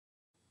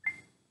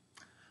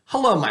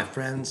Hello, my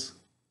friends.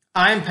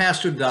 I'm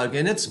Pastor Doug,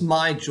 and it's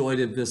my joy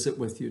to visit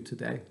with you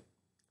today.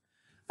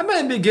 I'm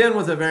going to begin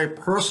with a very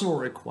personal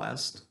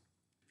request.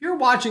 If you're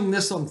watching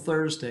this on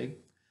Thursday,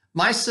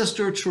 my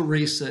sister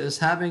Teresa is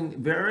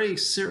having very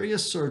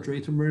serious surgery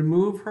to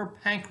remove her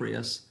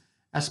pancreas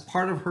as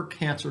part of her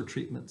cancer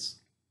treatments.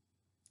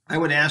 I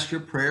would ask your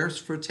prayers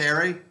for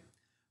Terry,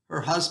 her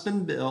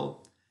husband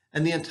Bill,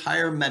 and the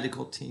entire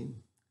medical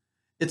team.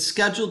 It's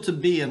scheduled to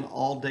be an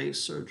all-day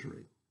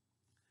surgery.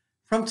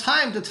 From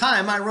time to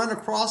time, I run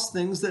across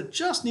things that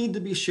just need to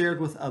be shared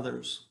with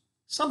others.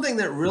 Something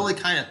that really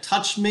kind of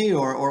touched me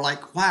or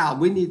like, wow,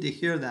 we need to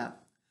hear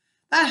that.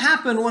 That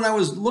happened when I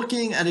was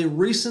looking at a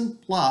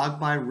recent blog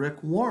by Rick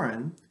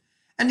Warren,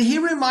 and he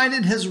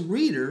reminded his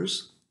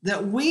readers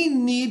that we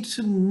need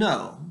to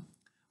know,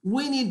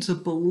 we need to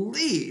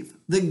believe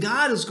that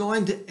God is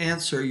going to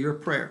answer your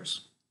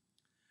prayers.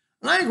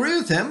 And I agree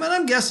with him, and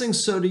I'm guessing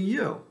so do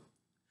you.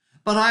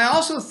 But I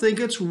also think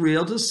it's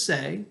real to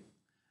say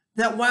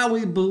that while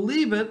we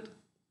believe it,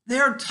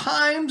 there are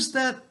times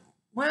that,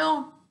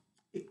 well,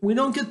 we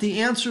don't get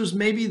the answers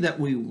maybe that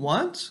we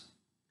want,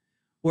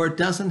 or it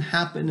doesn't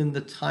happen in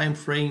the time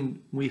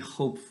frame we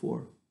hope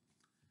for.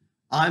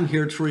 I'm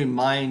here to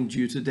remind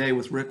you today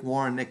with Rick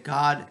Warren that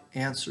God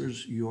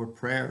answers your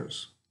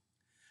prayers.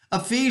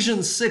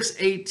 Ephesians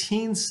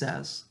 6:18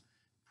 says,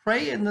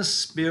 "Pray in the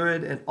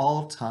Spirit at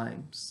all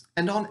times,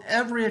 and on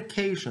every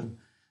occasion,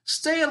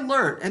 stay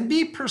alert and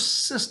be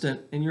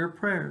persistent in your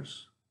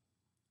prayers."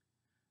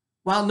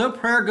 While no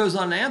prayer goes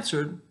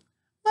unanswered,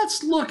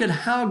 let's look at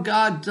how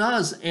God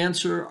does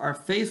answer our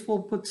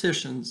faithful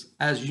petitions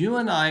as you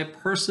and I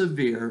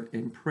persevere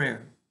in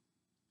prayer.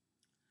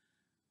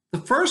 The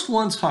first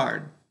one's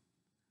hard.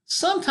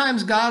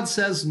 Sometimes God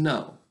says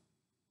no.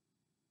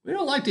 We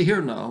don't like to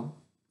hear no,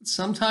 but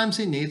sometimes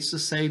he needs to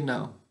say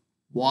no.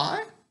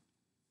 Why?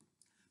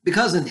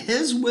 Because in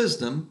his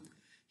wisdom,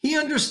 he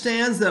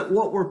understands that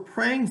what we're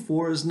praying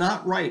for is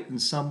not right in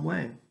some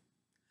way.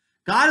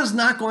 God is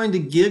not going to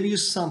give you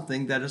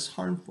something that is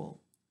harmful.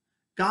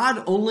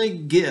 God only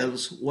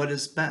gives what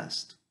is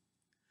best.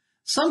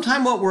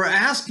 Sometimes what we're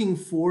asking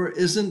for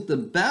isn't the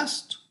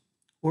best,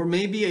 or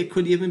maybe it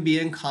could even be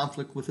in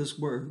conflict with his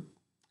word.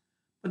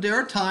 But there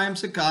are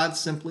times that God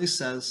simply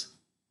says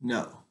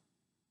no.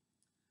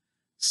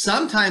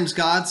 Sometimes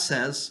God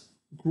says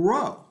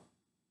grow.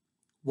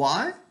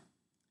 Why?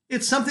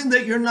 It's something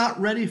that you're not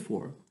ready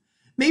for.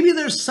 Maybe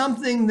there's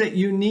something that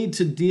you need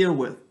to deal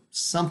with,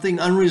 something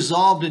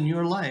unresolved in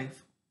your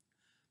life.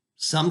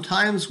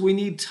 Sometimes we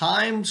need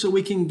time so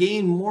we can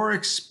gain more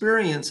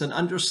experience and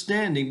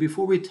understanding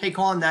before we take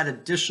on that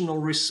additional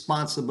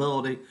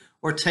responsibility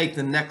or take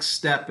the next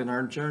step in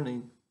our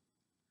journey.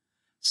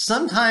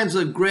 Sometimes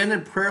a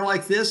granted prayer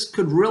like this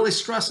could really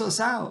stress us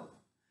out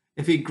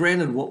if he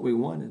granted what we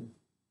wanted.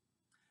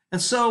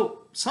 And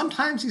so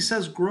sometimes he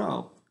says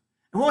grow.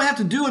 And what we have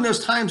to do in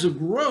those times of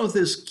growth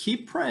is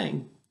keep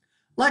praying.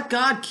 Let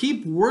God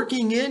keep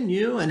working in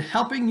you and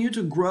helping you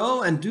to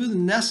grow and do the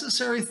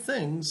necessary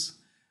things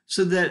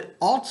so that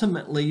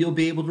ultimately you'll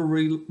be able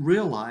to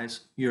realize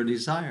your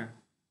desire.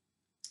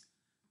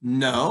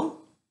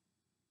 No.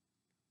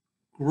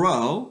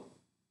 Grow.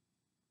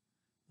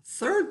 The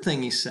third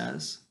thing he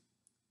says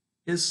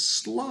is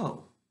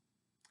slow.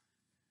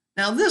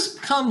 Now this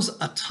becomes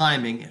a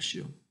timing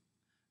issue.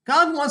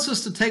 God wants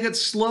us to take it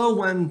slow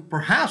when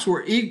perhaps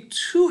we're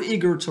too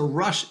eager to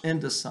rush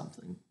into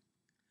something.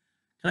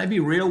 Can I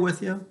be real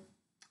with you?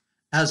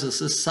 As a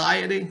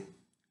society,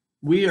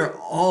 we are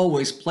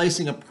always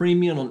placing a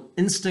premium on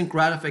instant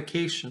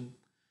gratification.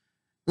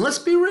 And let's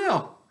be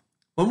real.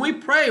 When we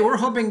pray, we're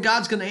hoping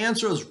God's going to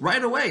answer us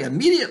right away,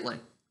 immediately,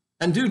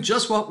 and do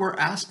just what we're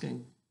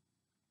asking.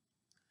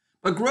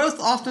 But growth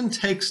often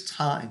takes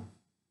time.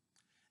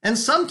 And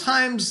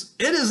sometimes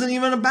it isn't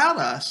even about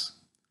us,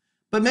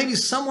 but maybe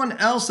someone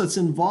else that's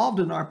involved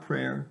in our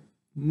prayer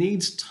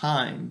needs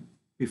time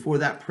before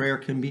that prayer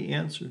can be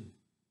answered.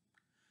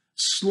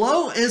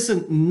 Slow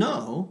isn't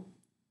no,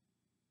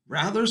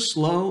 rather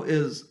slow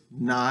is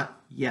not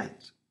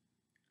yet.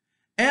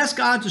 Ask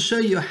God to show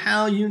you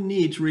how you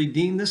need to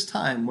redeem this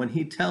time when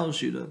he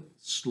tells you to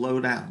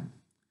slow down.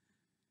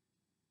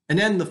 And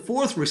then the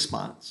fourth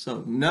response,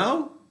 so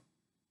no,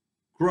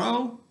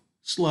 grow,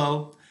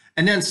 slow,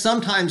 and then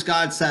sometimes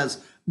God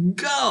says,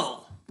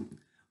 go.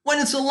 When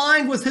it's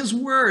aligned with his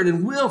word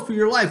and will for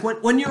your life,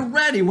 when you're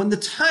ready, when the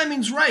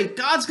timing's right,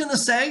 God's going to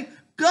say,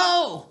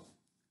 go.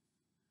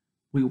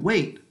 We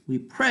wait, we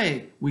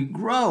pray, we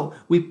grow,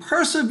 we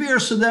persevere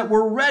so that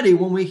we're ready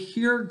when we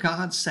hear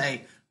God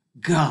say,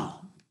 go,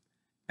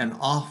 and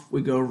off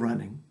we go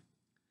running.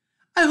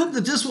 I hope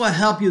that this will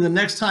help you the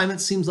next time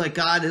it seems like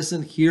God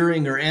isn't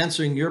hearing or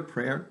answering your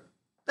prayer.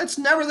 That's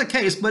never the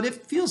case, but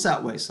it feels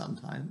that way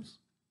sometimes.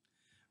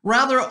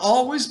 Rather,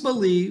 always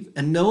believe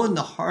and know in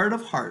the heart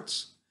of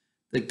hearts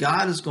that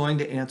God is going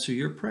to answer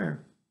your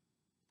prayer.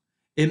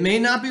 It may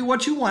not be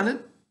what you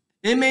wanted.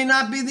 It may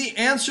not be the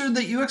answer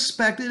that you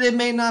expected. It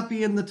may not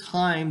be in the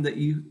time that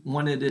you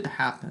wanted it to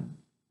happen.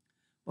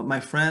 But my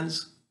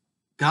friends,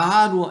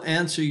 God will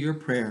answer your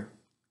prayer.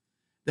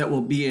 that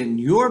will be in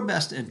your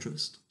best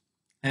interest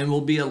and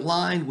will be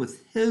aligned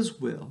with His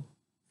will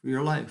for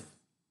your life.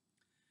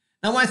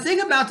 Now, when I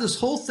think about this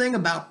whole thing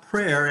about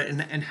prayer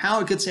and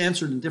how it gets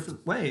answered in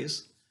different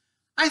ways,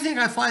 I think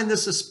I find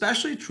this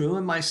especially true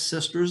in my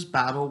sister's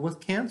battle with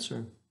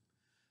cancer.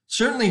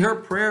 Certainly her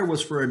prayer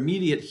was for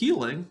immediate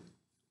healing,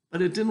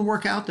 but it didn't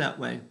work out that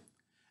way.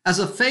 As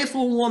a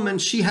faithful woman,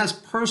 she has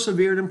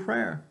persevered in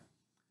prayer.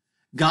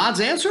 God's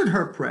answered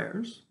her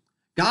prayers.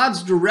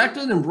 God's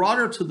directed and brought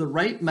her to the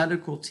right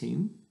medical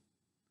team.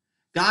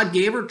 God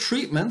gave her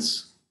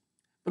treatments,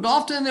 but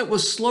often it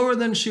was slower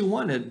than she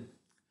wanted.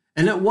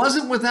 And it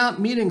wasn't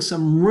without meeting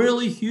some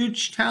really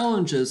huge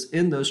challenges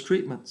in those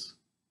treatments.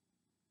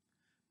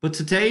 But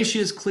today she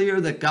is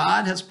clear that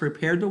God has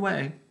prepared the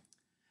way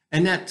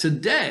and that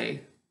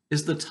today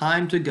is the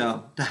time to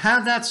go, to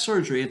have that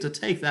surgery and to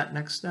take that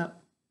next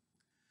step.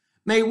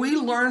 May we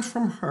learn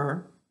from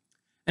her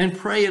and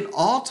pray at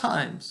all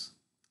times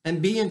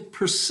and be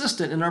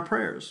persistent in our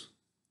prayers.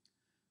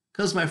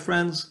 Because, my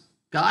friends,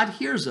 God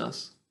hears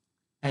us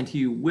and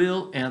He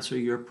will answer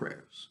your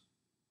prayers.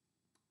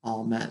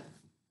 Amen.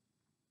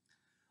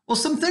 Well,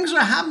 some things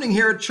are happening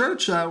here at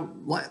church.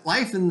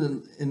 Life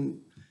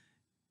in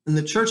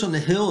the church on the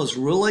hill is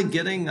really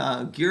getting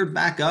geared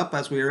back up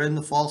as we are in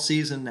the fall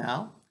season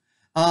now.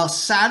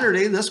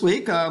 Saturday this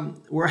week,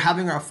 we're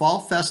having our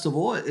fall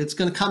festival. It's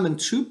going to come in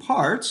 2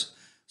 parts.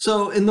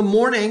 So in the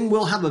morning,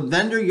 we'll have a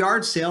vendor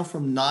yard sale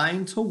from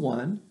 9 to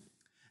 1.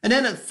 And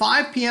then at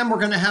 5 p.m., we're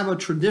going to have a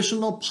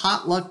traditional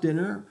potluck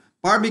dinner.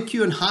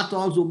 Barbecue and hot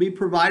dogs will be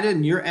provided,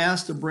 and you're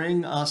asked to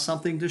bring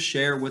something to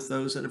share with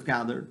those that have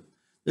gathered.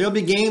 There'll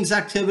be games,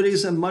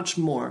 activities, and much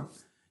more.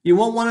 You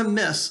won't want to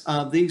miss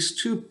these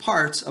 2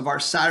 parts of our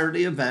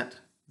Saturday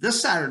event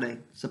this Saturday,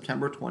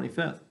 September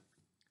 25th.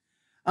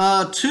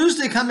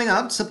 Tuesday coming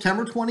up,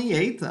 September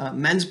 28th,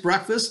 men's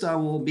breakfast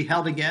will be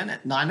held again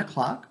at 9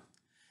 o'clock.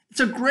 It's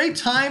a great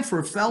time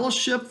for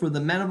fellowship for the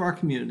men of our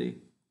community.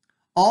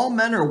 All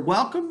men are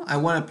welcome. I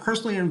want to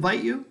personally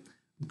invite you.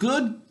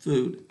 Good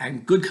food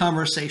and good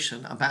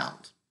conversation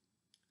abound.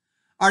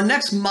 Our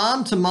next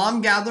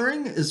mom-to-mom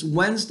gathering is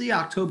Wednesday,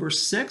 October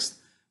 6th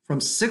from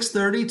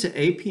 6:30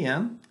 to 8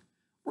 p.m.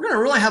 We're going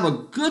to really have a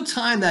good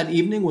time that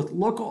evening with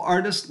local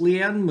artist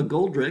Leanne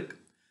McGoldrick,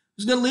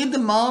 who's going to lead the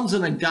moms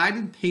in a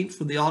guided paint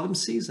for the autumn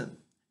season.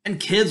 And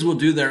kids will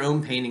do their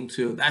own painting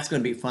too. That's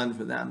going to be fun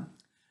for them.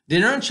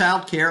 Dinner and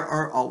childcare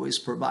are always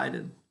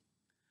provided.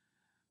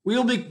 We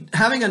will be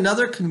having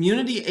another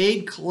Community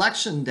Aid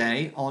Collection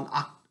Day on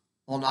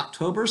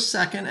October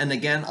 2nd and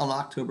again on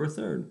October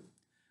 3rd.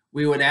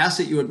 We would ask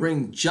that you would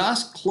bring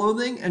just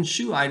clothing and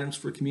shoe items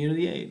for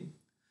community aid.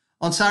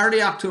 On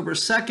Saturday, October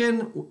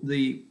 2nd,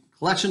 the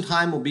collection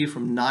time will be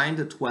from 9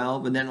 to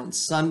 12, and then on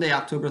Sunday,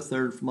 October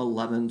 3rd, from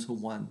 11 to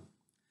 1.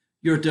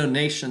 Your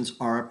donations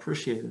are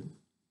appreciated.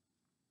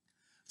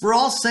 For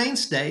All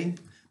Saints Day,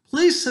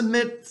 please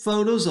submit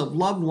photos of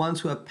loved ones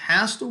who have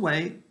passed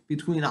away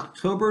between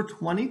October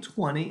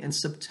 2020 and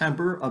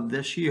September of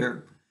this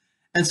year,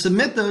 and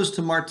submit those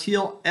to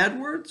Martiel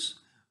Edwards,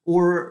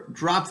 or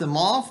drop them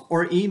off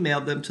or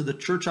email them to the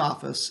church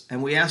office,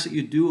 and we ask that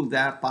you do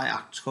that by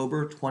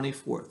October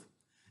 24th.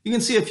 You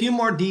can see a few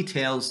more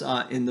details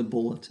in the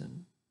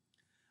bulletin.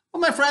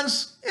 Well, my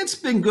friends, it's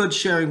been good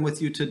sharing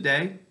with you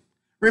today.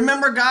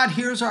 Remember, God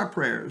hears our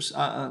prayers.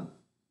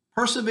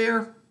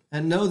 Persevere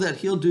and know that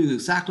He'll do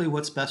exactly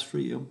what's best for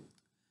you.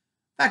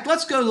 In fact,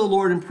 let's go to the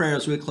Lord in prayer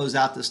as we close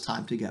out this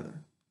time together.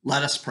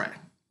 Let us pray.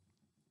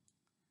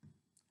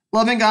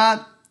 Loving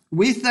God,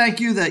 we thank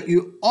you that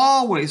you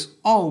always,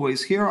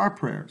 always hear our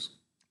prayers,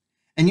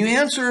 and you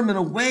answer them in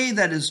a way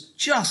that is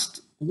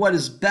just what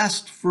is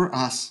best for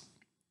us.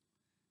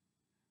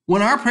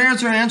 When our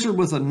prayers are answered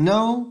with a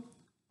no,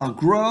 a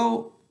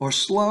grow, or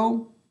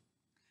slow,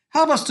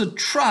 help us to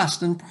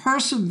trust and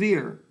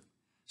persevere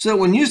so that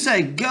when you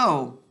say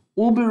go,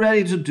 we'll be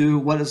ready to do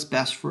what is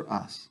best for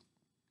us.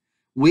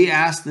 We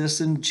ask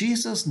this in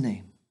Jesus'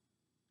 name.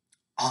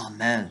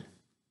 Amen.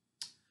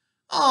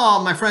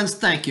 Oh, my friends,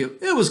 thank you.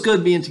 It was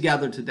good being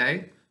together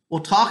today.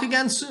 We'll talk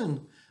again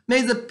soon.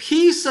 May the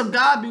peace of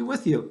God be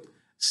with you.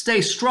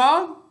 Stay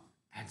strong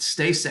and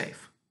stay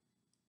safe.